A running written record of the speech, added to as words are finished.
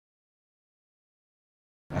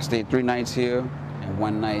I stayed 3 nights here and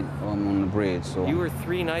 1 night on the bridge. So You were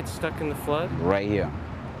 3 nights stuck in the flood? right here.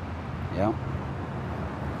 Yeah.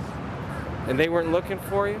 And they weren't looking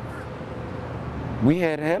for you? We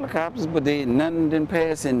had helicopters, but none didn't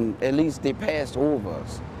pass, and at least they passed over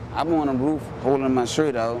us. I'm on the roof holding my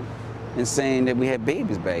shirt out and saying that we had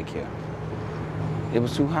babies back here. It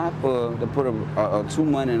was too hot to put a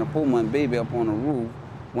 2-month and a 4-month baby up on the roof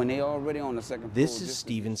when they already on the second floor. This is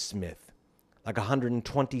Stephen Smith. Like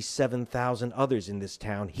 127,000 others in this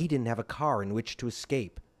town, he didn't have a car in which to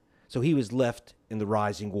escape, so he was left in the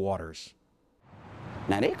rising waters.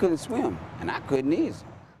 Now, they couldn't swim, and I couldn't either.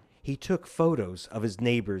 He took photos of his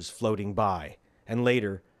neighbors floating by, and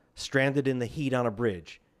later, stranded in the heat on a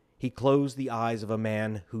bridge, he closed the eyes of a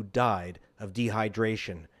man who died of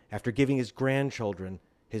dehydration after giving his grandchildren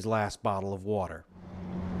his last bottle of water.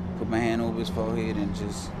 Put my hand over his forehead and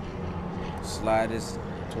just slide it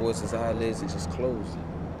towards his eyelids and just close it.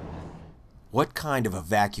 What kind of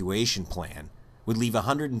evacuation plan would leave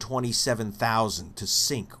 127,000 to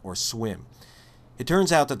sink or swim? It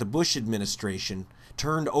turns out that the Bush administration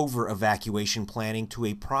turned over evacuation planning to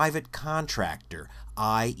a private contractor,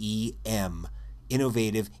 IEM,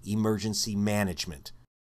 Innovative Emergency Management.